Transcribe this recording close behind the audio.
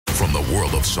From the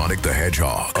world of Sonic the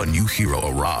Hedgehog, a new hero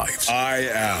arrives. I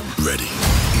am ready.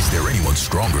 Is there anyone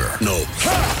stronger? No.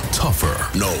 Ha!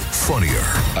 Tougher? No. Funnier?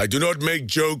 I do not make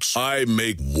jokes. I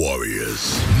make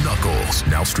warriors. Knuckles,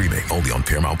 now streaming only on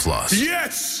Paramount+.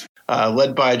 Yes!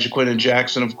 Led by Jaquinton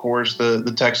Jackson, of course,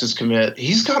 the Texas commit.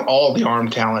 He's got all the arm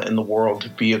talent in the world to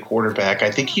be a quarterback.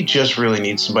 I think he just really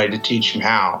needs somebody to teach him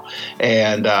how.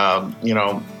 And,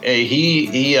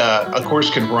 he of course,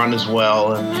 can run as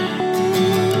well.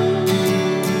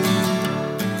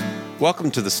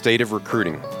 Welcome to The State of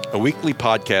Recruiting, a weekly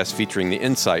podcast featuring the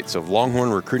insights of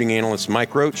Longhorn recruiting analyst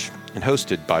Mike Roach and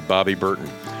hosted by Bobby Burton.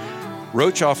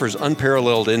 Roach offers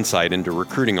unparalleled insight into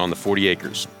recruiting on the 40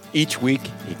 acres. Each week,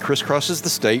 he crisscrosses the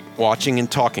state, watching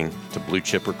and talking to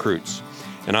blue-chip recruits.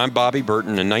 And I'm Bobby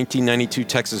Burton, a 1992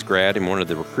 Texas grad and one of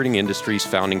the recruiting industry's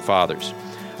founding fathers.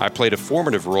 I played a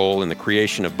formative role in the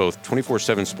creation of both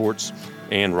 24/7 Sports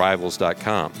and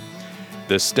Rivals.com.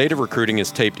 The State of Recruiting is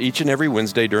taped each and every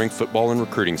Wednesday during football and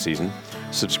recruiting season.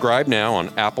 Subscribe now on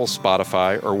Apple,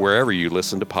 Spotify, or wherever you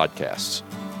listen to podcasts.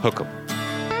 Hook 'em.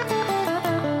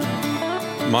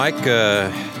 Mike,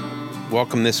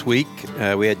 welcome this week.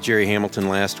 We had Jerry Hamilton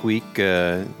last week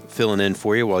filling in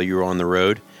for you while you were on the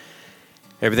road.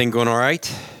 Everything going all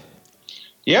right?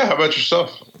 Yeah, how about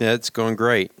yourself? Yeah, it's going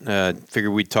great.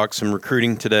 Figured we'd talk some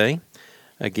recruiting today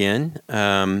again.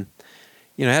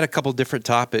 I had a couple different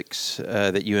topics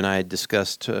that you and I had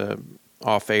discussed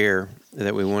off air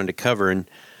that we wanted to cover. And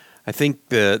I think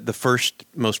the first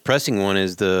most pressing one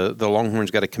is the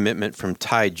Longhorns got a commitment from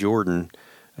Ty Jordan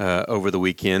over the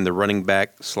weekend, the running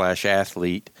back /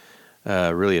 athlete,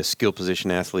 really a skill position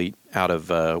athlete out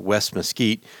of West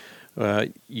Mesquite.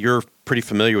 You're pretty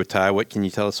familiar with Ty. What can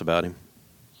you tell us about him?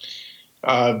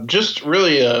 Just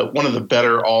really one of the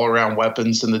better all-around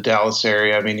weapons in the Dallas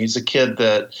area. I mean, he's a kid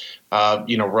that,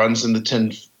 runs in the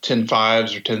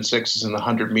 10.5s or 10.6s in the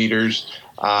 100 meters.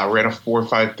 Ran a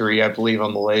 4.53, I believe,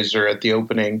 on the laser at the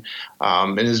opening,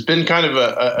 and has been kind of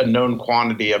a known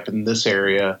quantity up in this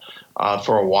area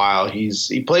for a while.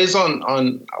 He plays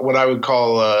on what I would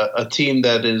call a team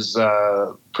that is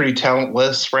pretty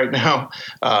talentless right now,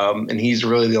 and he's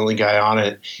really the only guy on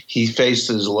it. He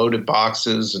faces loaded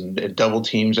boxes and double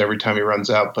teams every time he runs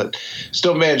out, but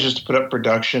still manages to put up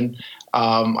production.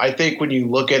 I think when you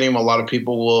look at him, a lot of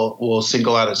people will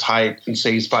single out his height and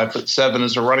say he's 5'7"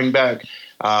 as a running back.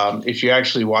 If you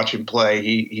actually watch him play,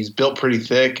 he's built pretty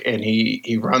thick, and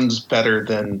he runs better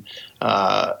than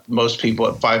most people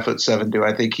at 5'7" do.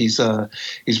 I think he's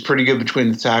pretty good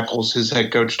between the tackles. His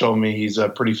head coach told me he's a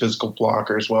pretty physical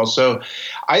blocker as well. So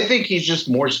I think he's just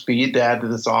more speed to add to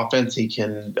this offense. He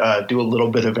can do a little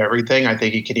bit of everything. I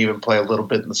think he can even play a little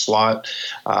bit in the slot.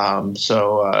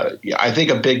 I think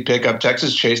a big pickup.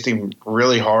 Texas chased him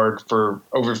really hard for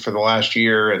the last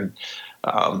year, and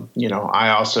I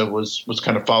also was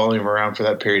kind of following him around for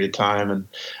that period of time,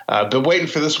 and been waiting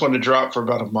for this one to drop for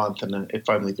about a month, and it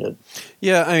finally did.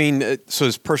 Yeah, I mean, so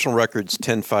his personal record's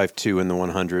 10.52 in the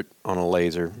 100 on a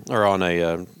laser or on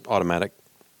a automatic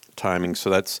timing. So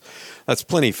that's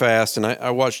plenty fast. And I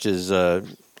watched his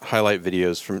highlight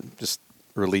videos from just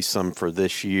released some for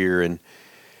this year, and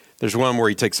there's one where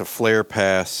he takes a flare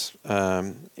pass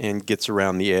and gets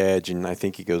around the edge, and I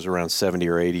think he goes around 70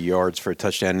 or 80 yards for a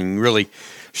touchdown, and he really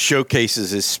showcases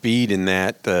his speed in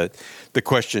that. The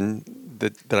question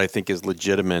that I think is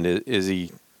legitimate is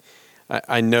he –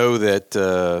 I know that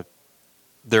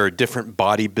there are different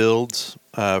body builds.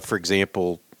 For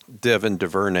example, Devin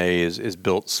DuVernay is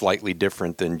built slightly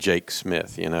different than Jake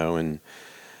Smith, and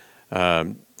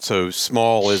so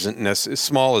small isn't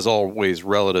small is always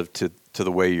relative to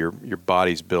the way your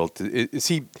body's built. Is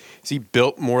he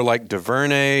built more like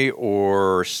DuVernay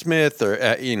or Smith, or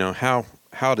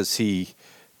how does he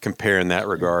compare in that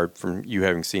regard from you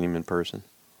having seen him in person?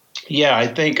 Yeah, I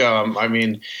think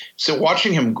so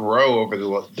watching him grow over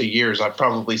the years, I've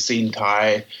probably seen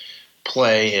Ty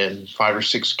play in 5 or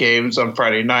 6 games on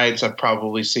Friday nights. I've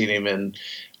probably seen him in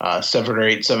 7 or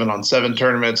 8 7-on-7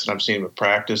 tournaments, and I've seen him at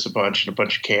practice a bunch and a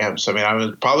bunch of camps. I mean,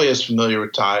 I'm probably as familiar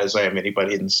with Ty as I am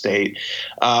anybody in the state.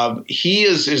 He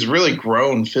is really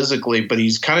grown physically, but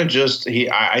he's kind of just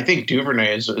I think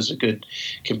Duvernay is a good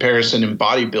comparison in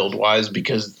body build wise,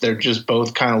 because they're just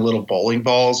both kind of little bowling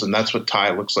balls, and that's what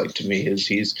Ty looks like to me.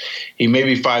 He may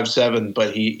be 5'7",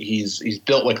 but he's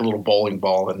built like a little bowling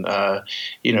ball, and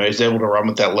he's able to run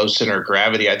with that low center of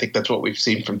gravity. I think that's what we've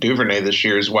seen from Duvernay this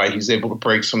year, is why he's able to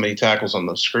break so many tackles on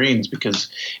those screens, because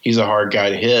he's a hard guy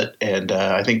to hit, and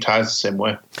I think Ty's the same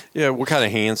way. Yeah, what kind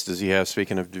of hands does he have?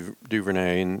 Speaking of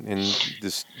Duvernay, and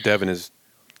this Devin is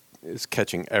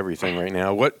catching everything right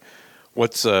now. What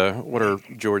are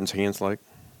Jordan's hands like?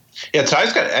 Yeah,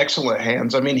 Ty's got excellent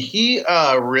hands. I mean, he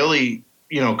really,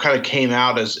 kind of came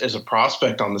out as a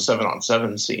prospect on the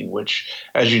 7-on-7 scene, which,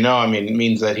 as you know, I mean,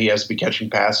 means that he has to be catching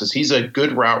passes. He's a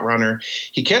good route runner.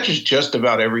 He catches just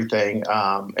about everything.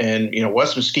 And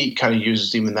West Mesquite kind of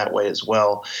uses him in that way as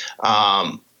well.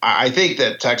 I think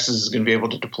that Texas is going to be able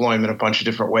to deploy him in a bunch of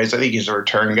different ways. I think he's a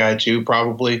return guy too,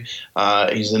 probably.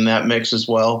 He's in that mix as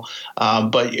well.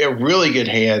 But yeah, really good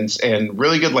hands and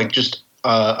really good, just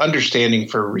understanding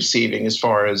for receiving as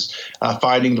far as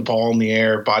finding the ball in the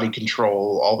air, body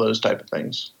control, all those type of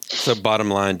things. So bottom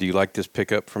line, do you like this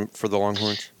pickup for the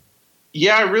Longhorns?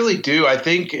 Yeah, I really do. I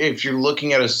think if you're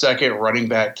looking at a second running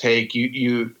back take,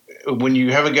 you when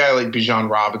you have a guy like Bijan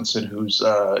Robinson, who's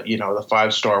the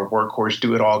 5-star workhorse,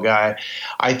 do-it-all guy,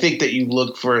 I think that you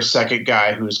look for a second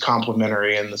guy who is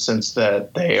complementary in the sense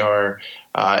that they are,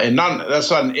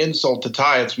 that's not an insult to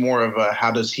Ty. It's more of a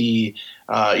how does he,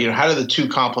 how do the two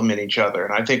complement each other?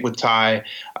 And I think with Ty,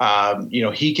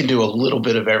 he can do a little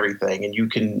bit of everything, and you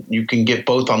can get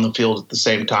both on the field at the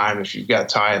same time if you've got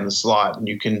Ty in the slot, and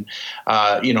you can,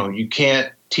 you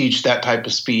can't teach that type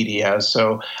of speed he has.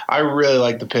 So I really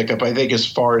like the pickup. I think as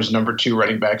far as number 2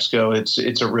 running backs go, it's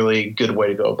a really good way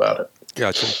to go about it.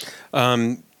 Gotcha.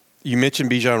 You mentioned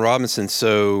Bijan Robinson,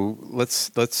 so let's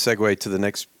segue to the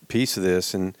next piece of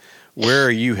this. And where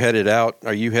are you headed out?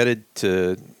 Are you headed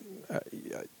to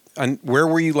where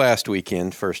were you last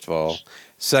weekend, first of all?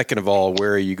 Second of all,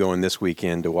 where are you going this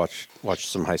weekend to watch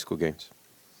some high school games?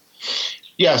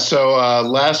 Yeah, so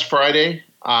last Friday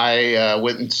I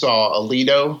went and saw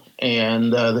Aledo,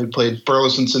 and they played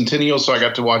Burleson Centennial, so I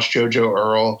got to watch JoJo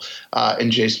Earl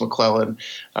and Jace McClellan.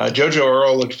 JoJo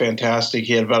Earl looked fantastic.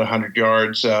 He had about 100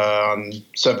 yards on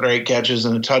 7 or 8 catches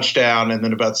and a touchdown, and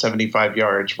then about 75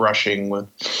 yards rushing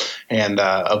and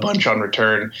a bunch on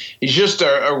return. He's just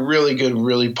a really good,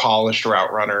 really polished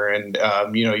route runner, and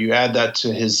you add that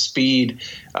to his speed,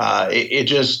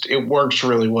 it works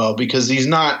really well because he's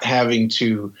not having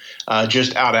to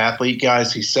just out athlete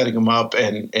guys. He's setting them up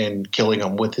and killing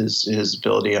them with his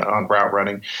ability on route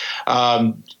running.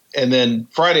 And then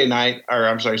Saturday night,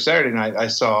 I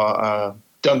saw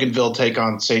Duncanville take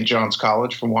on St. John's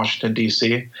College from Washington,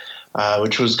 D.C.,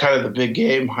 which was kind of the big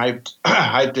game,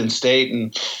 hyped in state.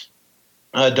 And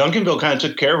Duncanville kind of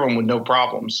took care of them with no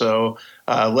problem. So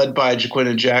led by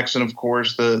Jaquindon Jackson, of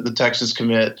course, the Texas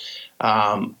commit.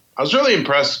 I was really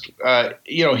impressed.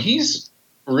 He's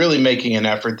really making an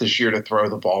effort this year to throw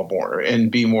the ball more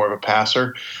and be more of a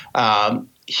passer.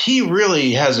 He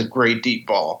really has a great deep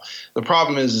ball. The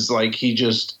problem is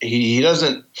he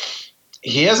hasn't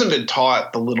been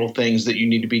taught the little things that you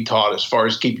need to be taught as far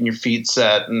as keeping your feet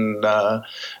set, and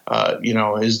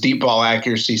his deep ball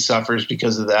accuracy suffers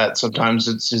because of that. Sometimes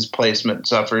it's his placement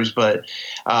suffers, but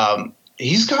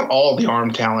he's got all the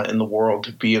arm talent in the world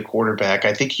to be a quarterback.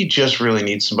 I think he just really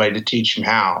needs somebody to teach him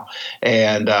how.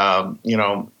 And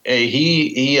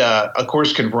he of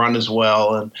course can run as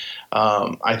well. And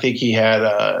I think he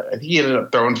ended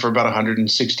up throwing for about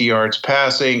 160 yards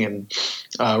passing, and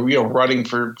running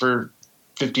for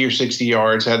 50 or 60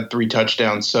 yards, had 3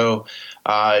 touchdowns. So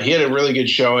he had a really good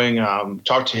showing.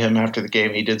 Talked to him after the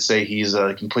game. He did say he's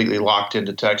completely locked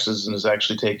into Texas and is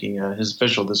actually taking his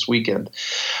official this weekend.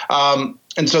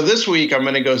 And so this week I'm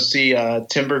going to go see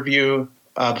Timberview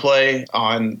play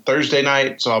on Thursday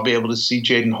night. So I'll be able to see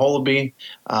Jaden Holaby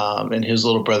and his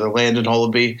little brother Landon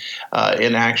Holaby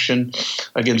in action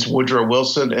against Woodrow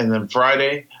Wilson. And then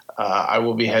Friday I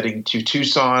will be heading to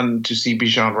Tucson to see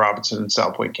Bijan Robinson and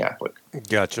South Point Catholic.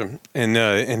 Gotcha.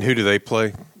 And who do they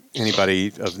play?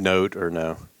 Anybody of note or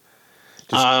no?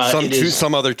 Just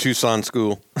some other Tucson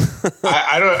school.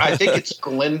 I think it's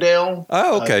Glendale.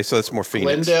 Oh, okay. So it's more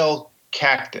Phoenix. Glendale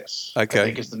Cactus. Okay. I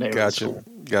think is the name of the school.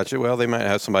 Gotcha. Well, they might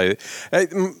have somebody.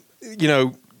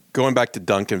 Going back to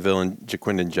Duncanville and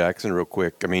Jaquindon Jackson real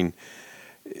quick. I mean,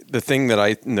 the thing that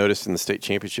I noticed in the state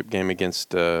championship game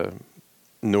against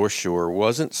North Shore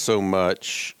wasn't so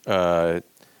much.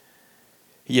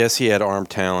 Yes, he had arm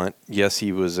talent. Yes,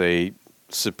 he was a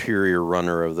superior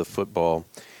runner of the football.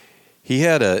 He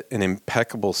had an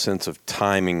impeccable sense of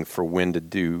timing for when to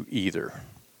do either.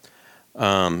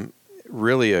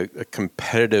 Really a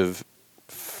competitive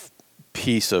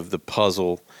piece of the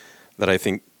puzzle that I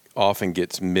think often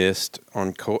gets missed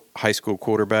on high school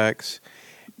quarterbacks.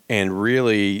 And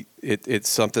really, it's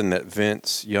something that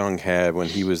Vince Young had when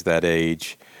he was that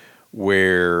age,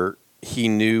 where he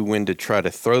knew when to try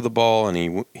to throw the ball,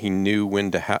 and he knew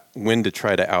when to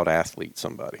try to out-athlete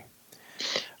somebody.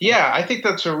 Yeah, I think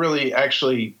that's a really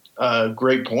actually a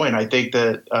great point. I think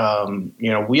that,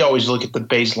 we always look at the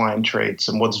baseline traits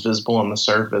and what's visible on the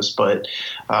surface, but,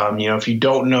 if you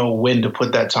don't know when to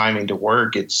put that timing to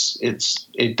work,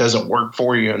 it doesn't work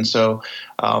for you. And so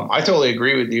I totally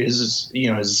agree with you. His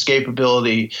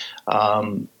escapability,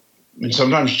 and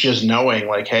sometimes just knowing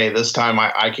like, hey, this time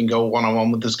I can go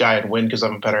one-on-one with this guy and win because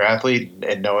I'm a better athlete,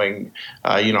 and knowing,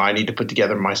 I need to put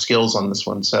together my skills on this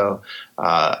one. So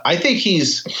I think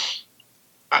he's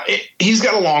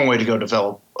got a long way to go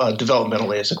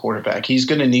developmentally as a quarterback. He's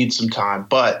going to need some time,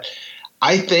 but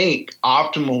I think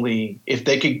optimally, if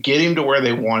they could get him to where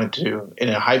they wanted to in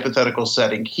a hypothetical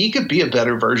setting, he could be a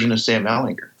better version of Sam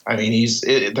Ehlinger. I mean,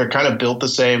 they're kind of built the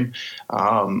same.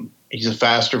 He's a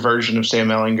faster version of Sam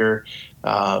Ehlinger.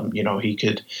 He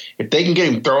could, if they can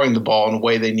get him throwing the ball in the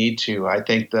way they need to, I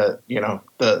think that,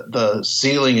 the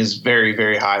ceiling is very,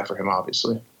 very high for him,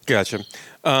 obviously. Gotcha.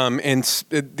 And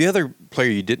the other player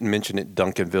you didn't mention at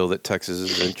Duncanville that Texas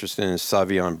is interested in is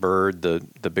Savion Byrd,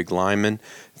 the big lineman.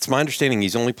 It's my understanding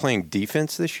he's only playing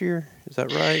defense this year. Is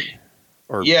that right?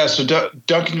 Yeah, so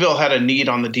Duncanville had a need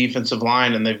on the defensive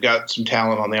line, and they've got some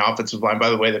talent on the offensive line. By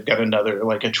the way, they've got another,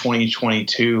 like a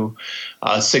 2022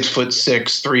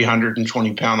 6'6",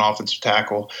 320-pound offensive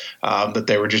tackle that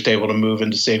they were just able to move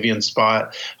into Savion's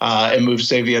spot and move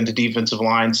Savion to defensive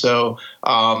line. So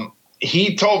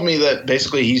he told me that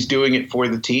basically he's doing it for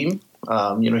the team.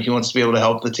 He wants to be able to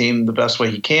help the team the best way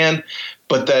he can,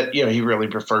 but that, he really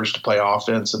prefers to play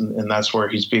offense, and that's where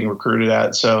he's being recruited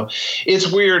at. So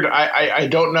it's weird. I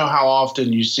don't know how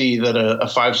often you see that a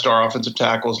five-star offensive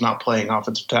tackle is not playing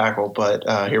offensive tackle, but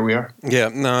here we are. Yeah,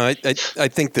 no, I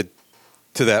think that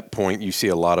to that point you see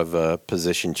a lot of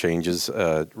position changes.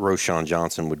 Roschon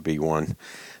Johnson would be one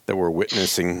that we're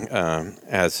witnessing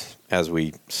as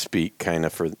we speak, kind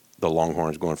of for the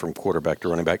Longhorns going from quarterback to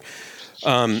running back.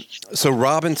 So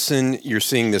Robinson, you're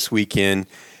seeing this weekend.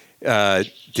 Is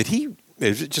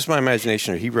it just my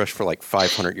imagination, or he rushed for like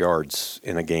 500 yards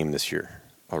in a game this year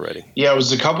already? Yeah, it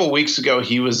was a couple of weeks ago.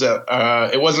 He was at,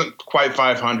 it wasn't quite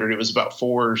 500. It was about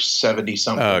 470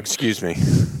 something. Oh, excuse me.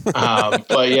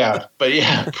 But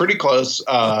yeah, pretty close.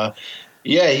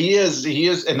 He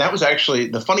is. And that was actually,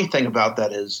 the funny thing about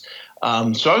that is,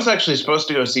 so I was actually supposed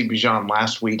to go see Bijan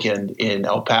last weekend in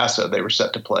El Paso. They were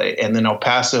set to play, and then El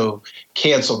Paso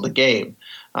canceled the game.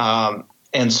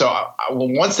 And so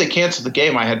once they canceled the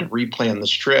game, I had to replan this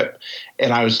trip.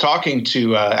 And I was talking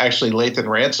to actually Lathan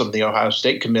Ransom, the Ohio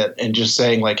State commit, and just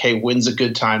saying like, hey, when's a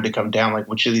good time to come down? Like,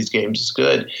 which of these games is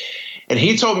good? And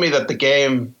he told me that the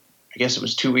game, I guess it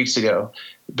was 2 weeks ago,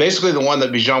 basically the one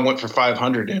that Bijan went for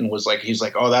 500 in was like, he's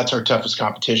like, oh, that's our toughest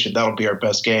competition. That'll be our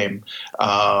best game.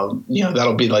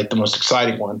 That'll be like the most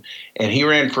exciting one. And he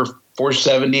ran for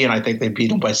 470, and I think they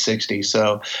beat him by 60.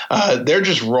 So they're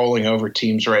just rolling over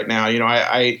teams right now.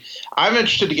 I'm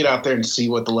interested to get out there and see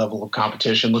what the level of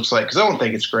competition looks like, because I don't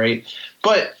think it's great.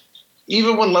 But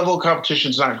even when level of competition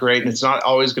is not great, and it's not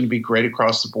always going to be great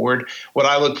across the board, what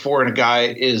I look for in a guy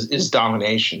is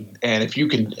domination. And if you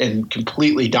can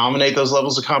completely dominate those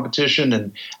levels of competition,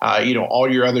 and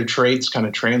all your other traits kind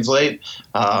of translate,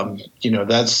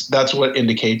 that's what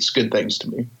indicates good things to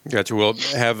me. Gotcha. Well,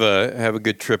 have a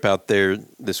good trip out there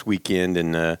this weekend,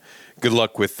 and good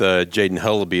luck with Jaden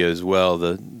Hullabee as well.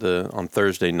 The on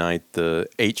Thursday night, the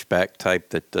H-back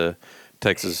type that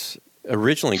Texas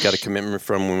originally got a commitment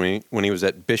from when he was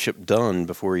at Bishop Dunn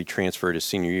before he transferred his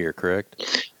senior year,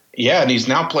 correct? Yeah, and he's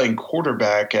now playing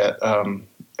quarterback at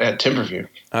Timberview.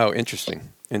 Oh, interesting.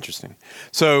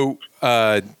 So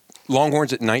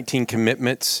Longhorns at 19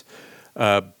 commitments,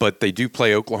 but they do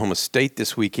play Oklahoma State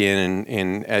this weekend,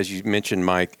 and as you mentioned,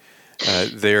 Mike,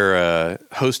 they're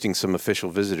hosting some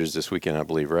official visitors this weekend, I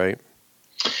believe, right?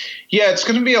 Yeah, it's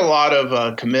going to be a lot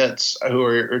of commits who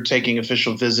are taking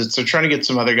official visits. They're trying to get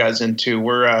some other guys in too.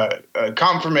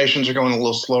 Confirmations are going a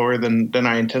little slower than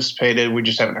I anticipated. We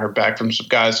just haven't heard back from some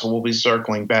guys, so we'll be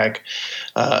circling back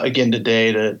again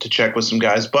today to check with some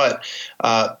guys. But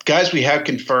guys we have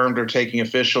confirmed are taking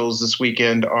officials this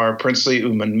weekend are Princely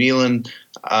Umanmielen,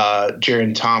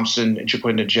 Jaron Thompson, and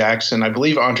Jaquinda Jackson. I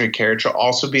believe Andre Carrick will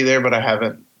also be there, but I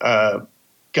haven't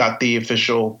got the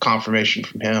official confirmation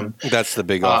from him. That's the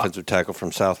big offensive tackle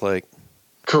from Southlake?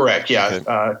 Correct, yeah.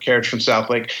 Okay. Carriage from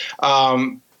Southlake.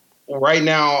 Right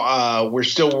now, we're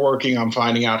still working on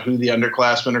finding out who the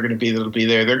underclassmen are going to be that'll be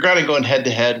there. They're going to go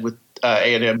head-to-head with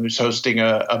A&M, who's hosting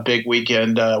a big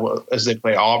weekend as they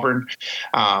play Auburn.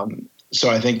 So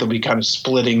I think they'll be kind of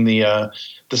splitting the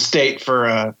state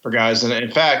for guys. And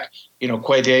in fact,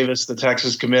 Quay Davis, the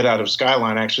Texas commit out of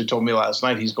Skyline, actually told me last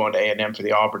night he's going to A&M for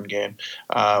the Auburn game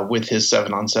with his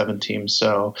 7-on-7 team.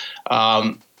 So,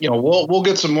 we'll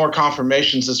get some more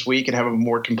confirmations this week and have a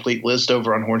more complete list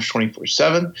over on Horns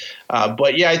 24/7.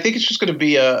 But yeah, I think it's just going to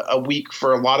be a week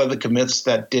for a lot of the commits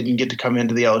that didn't get to come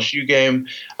into the LSU game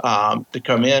to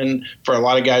come in. For a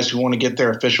lot of guys who want to get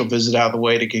their official visit out of the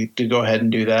way to go ahead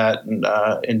and do that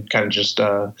and kind of just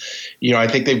I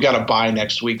think they've got a bye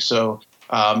next week, so.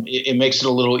 It makes it a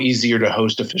little easier to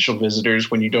host official visitors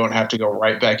when you don't have to go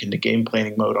right back into game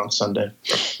planning mode on Sunday.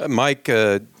 Mike,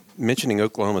 mentioning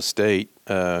Oklahoma State,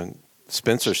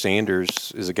 Spencer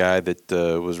Sanders is a guy that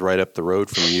was right up the road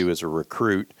from you as a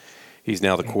recruit. He's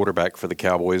now the quarterback for the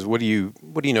Cowboys. What do you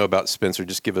know about Spencer?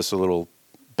 Just give us a little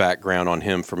background on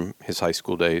him from his high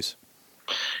school days.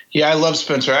 Yeah, I love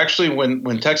Spencer. Actually,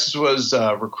 when Texas was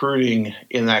recruiting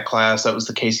in that class, that was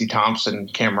the Casey Thompson,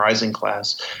 Cam Rising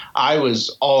class, I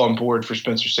was all on board for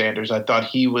Spencer Sanders. I thought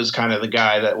he was kind of the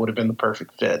guy that would have been the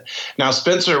perfect fit. Now,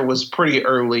 Spencer was pretty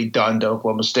early done to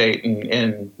Oklahoma State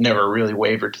and never really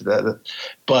wavered to that.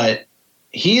 But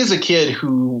he is a kid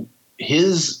who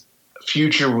his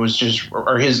future was just –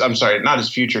 or his – I'm sorry, not his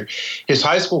future. His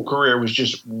high school career was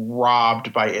just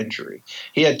robbed by injury.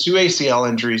 He had 2 ACL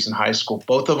injuries in high school,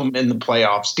 both of them in the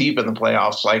playoffs, deep in the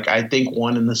playoffs. Like I think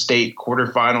one in the state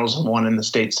quarterfinals and one in the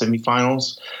state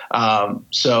semifinals.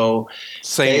 So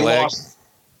same leg?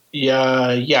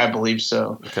 Yeah, I believe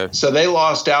so. Okay. So they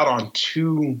lost out on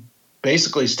 2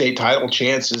 basically state title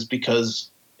chances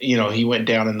because, he went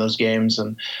down in those games.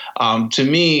 And to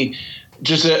me –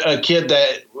 just a kid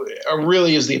that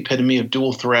really is the epitome of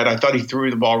dual threat. I thought he threw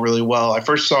the ball really well. I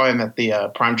first saw him at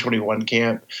the Prime 21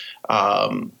 camp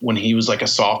when he was like a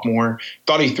sophomore.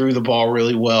 Thought he threw the ball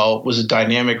really well, was a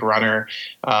dynamic runner.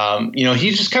 He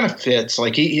just kind of fits.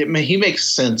 Like he makes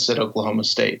sense at Oklahoma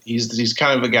State. He's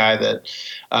kind of a guy that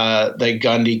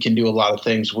Gundy can do a lot of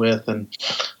things with. And,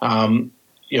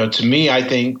 to me, I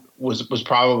think was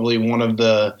probably one of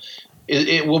the –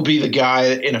 it will be the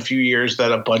guy in a few years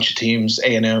that a bunch of teams,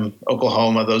 A&M,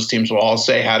 Oklahoma, those teams will all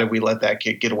say, how did we let that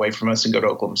kid get away from us and go to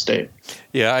Oklahoma State?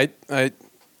 Yeah, I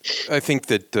think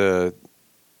that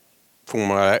from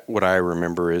what I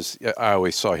remember is I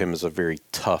always saw him as a very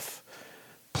tough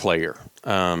player,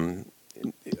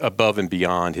 above and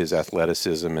beyond his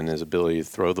athleticism and his ability to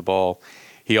throw the ball.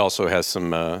 He also has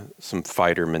some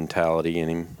fighter mentality in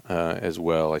him as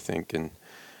well, I think, and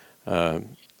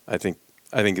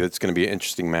I think it's going to be an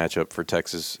interesting matchup for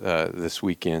Texas this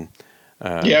weekend.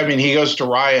 He goes to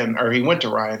Ryan, or he went to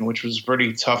Ryan, which was a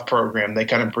pretty tough program. They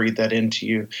kind of breathe that into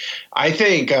you. I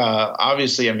think,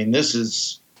 obviously, this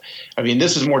is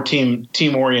more team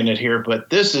oriented here, but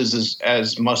this is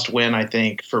as must win, I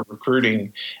think, for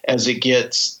recruiting as it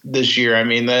gets this year.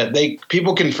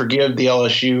 People can forgive the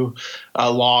LSU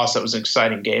loss. That was an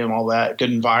exciting game, all that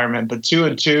good environment, but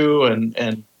 2-2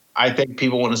 and I think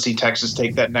people want to see Texas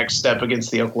take that next step against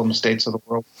the Oklahoma States of the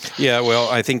world. Yeah, well,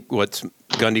 I think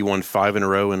Gundy won 5 in a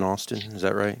row in Austin. Is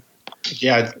that right?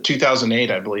 Yeah,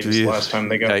 2008, I believe, is the last time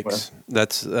they got it.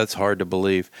 That's hard to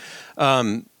believe.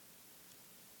 Let's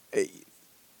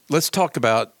talk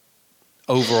about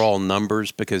overall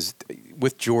numbers because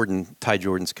with Ty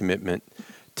Jordan's commitment,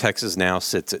 Texas now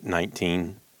sits at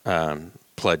 19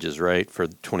 pledges, right, for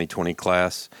the 2020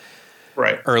 class.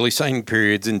 Right. Early signing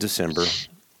periods in December.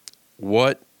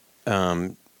 What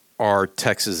are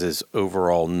Texas's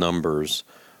overall numbers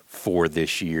for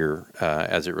this year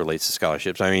as it relates to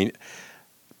scholarships?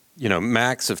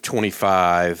 Max of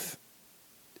 25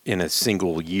 in a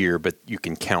single year, but you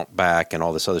can count back and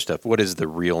all this other stuff. What is the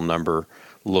real number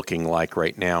looking like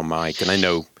right now, Mike? And I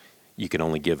know you can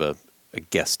only give a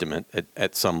guesstimate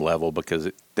at some level because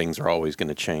things are always going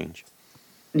to change.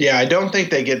 Yeah, I don't think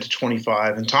they get to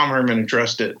 25. And Tom Herman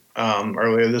addressed it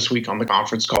earlier this week on the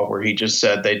conference call where he just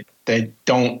said they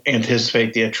don't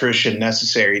anticipate the attrition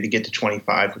necessary to get to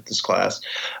 25 with this class.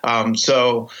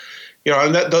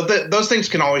 Those things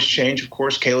can always change. Of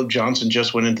course, Caleb Johnson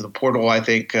just went into the portal. I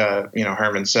think,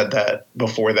 Herman said that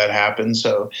before that happened.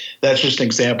 So that's just an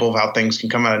example of how things can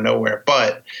come out of nowhere.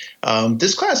 But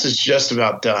this class is just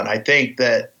about done. I think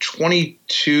that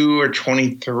 22 or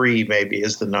 23 maybe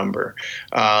is the number.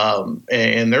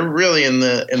 And they're really in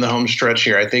the home stretch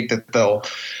here. I think that they'll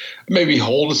maybe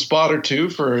hold a spot or two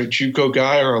for a JUCO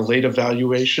guy or a late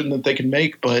evaluation that they can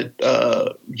make. But,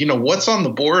 what's on the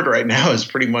board right now is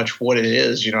pretty much what it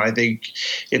is. I think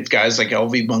it's guys like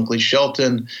LV Bunkley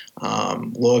Shelton,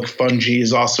 Loic Fungi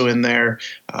is also in there,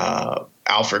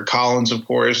 Alfred Collins, of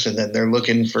course, and then they're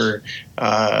looking for,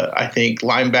 I think,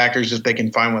 linebackers if they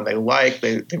can find one they like.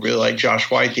 They really like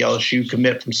Josh White, the LSU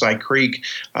commit from Cy Creek,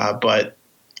 but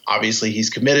Obviously, he's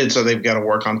committed, so they've got to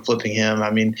work on flipping him.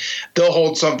 I mean, they'll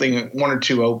hold something, one or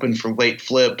two open for late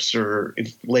flips or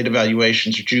late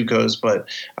evaluations or JUCOs. But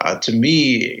to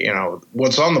me,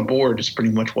 what's on the board is pretty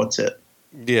much what's it.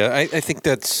 Yeah, I think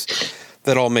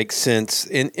that all makes sense.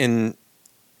 And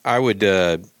I would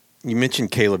you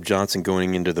mentioned Caleb Johnson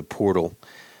going into the portal.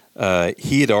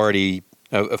 He had already,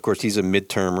 of course, he's a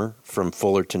midtermer from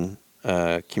Fullerton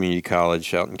Community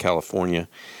College out in California.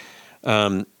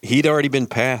 He'd already been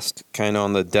passed kind of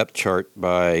on the depth chart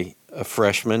by a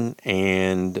freshman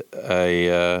and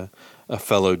a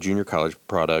fellow junior college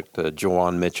product,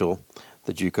 Jawan Mitchell,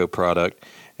 the JUCO product,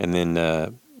 and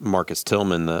then Marcus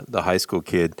Tillman, the high school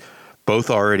kid, both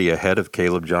already ahead of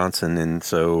Caleb Johnson. And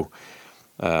so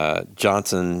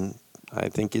Johnson, I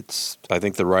think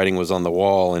the writing was on the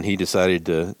wall, and he decided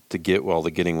to get while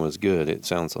the getting was good, it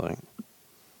sounds like.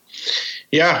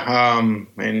 Yeah,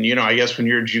 and I guess when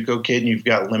you're a JUCO kid and you've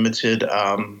got limited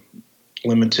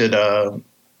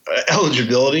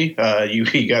eligibility,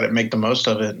 you got to make the most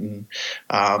of it. And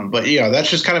but that's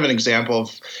just kind of an example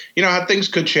of how things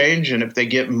could change, and if they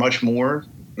get much more,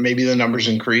 maybe the numbers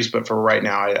increase. But for right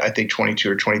now, I think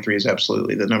 22 or 23 is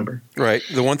absolutely the number. Right.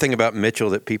 The one thing about Mitchell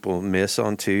that people miss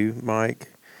on too,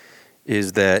 Mike,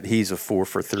 is that he's a 4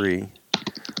 for 3,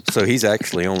 so he's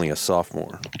actually only a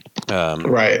sophomore.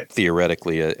 Right.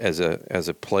 Theoretically, as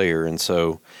a player, and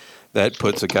so that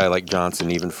puts a guy like Johnson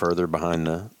even further behind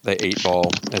the 8 ball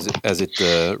as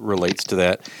it relates to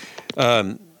that.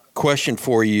 Question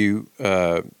for you: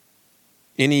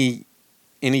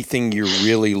 anything you're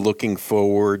really looking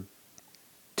forward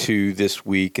to this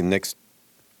week and next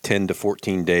 10 to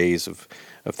 14 days of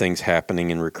things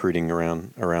happening and recruiting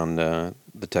around the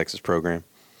Texas program?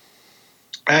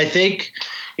 I think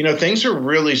things are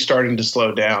really starting to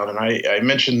slow down. And I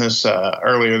mentioned this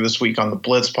earlier this week on the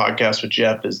Blitz podcast with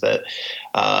Jeff, is that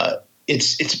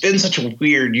it's been such a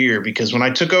weird year, because when I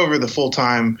took over the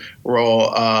full-time role,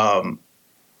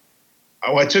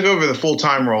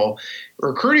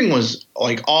 recruiting was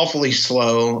like awfully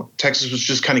slow. Texas was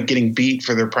just kind of getting beat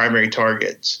for their primary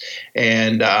targets.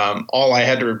 And all I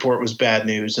had to report was bad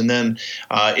news. And then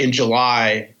in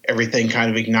July, everything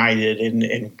kind of ignited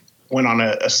and went on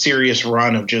a serious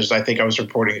run of just, I think I was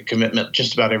reporting a commitment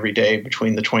just about every day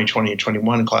between the 2020 and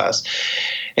 21 class.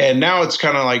 And now it's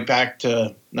kind of like back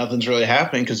to nothing's really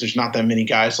happening, because there's not that many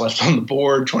guys left on the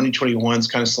board. 2021's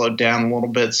kind of slowed down a little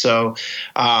bit. So,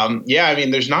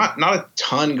 there's not a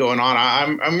ton going on.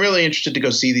 I'm really interested to go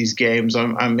see these games.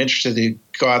 I'm interested to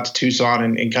go out to Tucson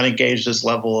and kind of gauge this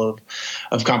level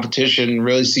of competition,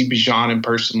 really see Bijan in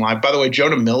person live. By the way,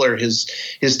 Jonah Miller, his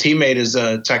teammate, is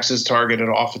a Texas target at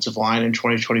offensive line in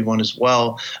 2021 as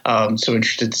well. So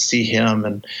interested to see him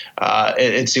and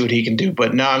see what he can do.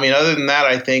 But no, other than that,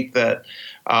 I think that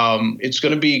it's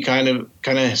going to be kind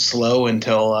of slow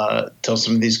until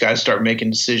some of these guys start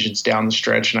making decisions down the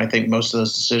stretch, and I think most of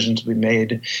those decisions will be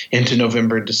made into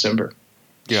November and December.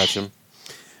 Gotcha.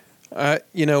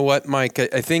 You know what, Mike?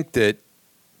 I think that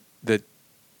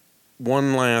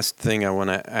one last thing I want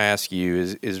to ask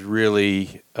you is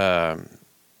really, and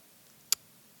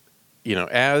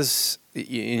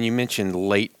you mentioned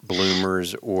late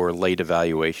bloomers or late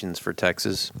evaluations for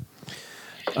Texas.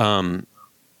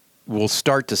 We'll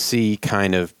start to see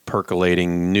kind of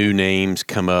percolating new names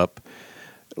come up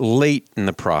late in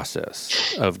the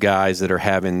process of guys that are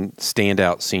having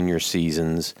standout senior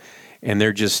seasons, and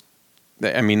they're just,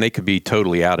 they could be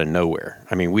totally out of nowhere.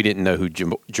 We didn't know who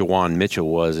Jawan Mitchell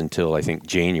was until I think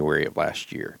January of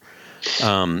last year.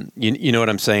 You know what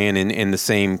I'm saying? And the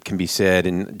same can be said,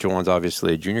 and Jawan's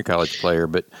obviously a junior college player,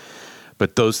 but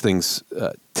those things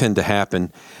tend to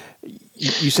happen.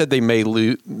 You said they may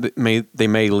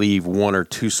leave 1 or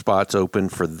 2 spots open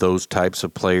for those types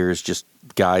of players, just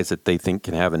guys that they think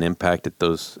can have an impact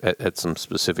at some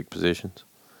specific positions.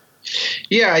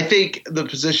 Yeah, I think the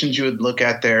positions you would look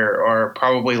at there are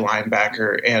probably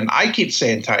linebacker, and I keep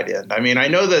saying tight end. I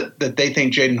know that they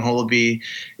think Jaden Holaby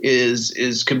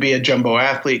could be a jumbo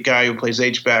athlete guy who plays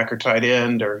H-back or tight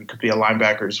end, or he could be a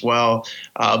linebacker as well.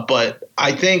 But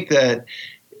I think that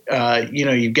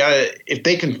you've got to, if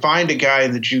they can find a guy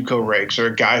in the JUCO ranks or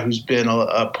a guy who's been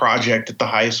a project at the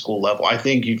high school level, I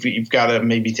think you've got to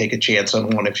maybe take a chance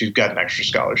on one if you've got an extra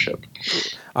scholarship.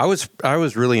 I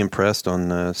was really impressed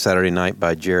on Saturday night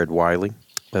by Jared Wiley,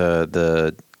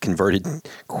 the converted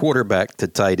quarterback to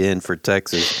tight end for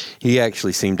Texas. He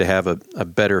actually seemed to have a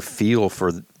better feel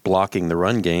for blocking the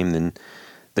run game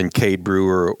than Cade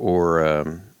Brewer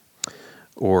or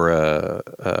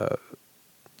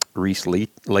Reese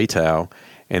Latow.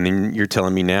 And then you're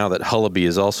telling me now that Hullaby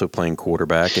is also playing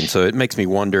quarterback. And so it makes me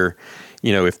wonder,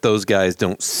 if those guys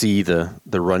don't see the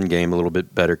run game a little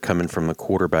bit better coming from the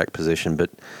quarterback position. But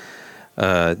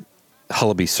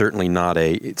Hullaby's certainly not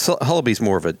Hullaby's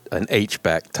more of an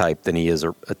H-back type than he is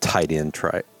a tight end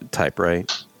type,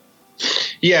 right?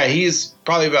 Yeah, he's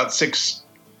probably about 6'2.5",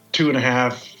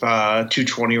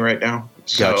 220 right now.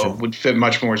 So Gotcha. Would fit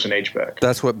much more as an H-back.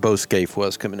 That's what Bo Scaife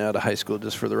was coming out of high school,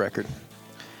 just for the record.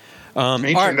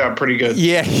 He turned out pretty good.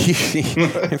 Yeah,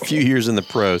 a few years in the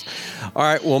pros. All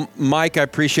right, well, Mike, I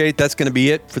appreciate it. That's going to be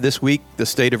it for this week, the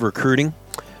state of recruiting.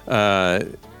 I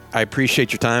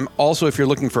appreciate your time. Also, if you're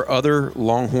looking for other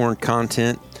Longhorn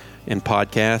content and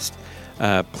podcast,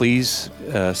 please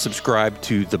subscribe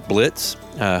to The Blitz,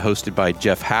 hosted by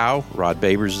Jeff Howe. Rod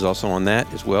Babers is also on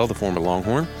that as well, the former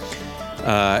Longhorn.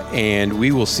 And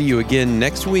we will see you again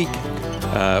next week.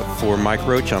 For Mike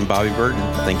Roach, I'm Bobby Burton.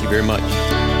 Thank you very much.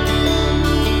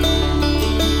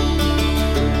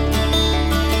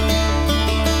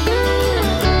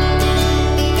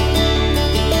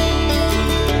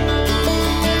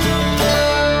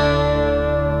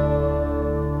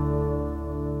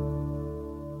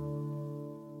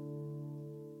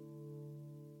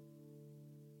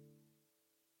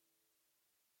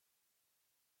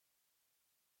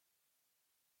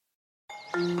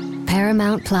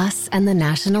 Paramount Plus and the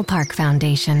National Park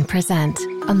Foundation present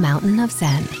A Mountain of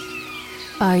Zen.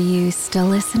 Are you still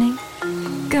listening?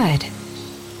 Good.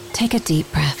 Take a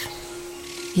deep breath.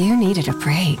 You needed a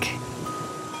break.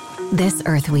 This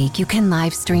Earth Week, you can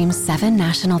live stream 7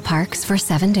 national parks for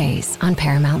 7 days on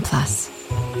Paramount Plus.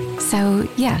 So,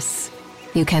 yes,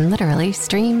 you can literally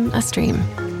stream a stream.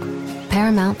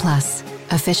 Paramount Plus,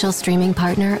 official streaming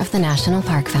partner of the National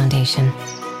Park Foundation.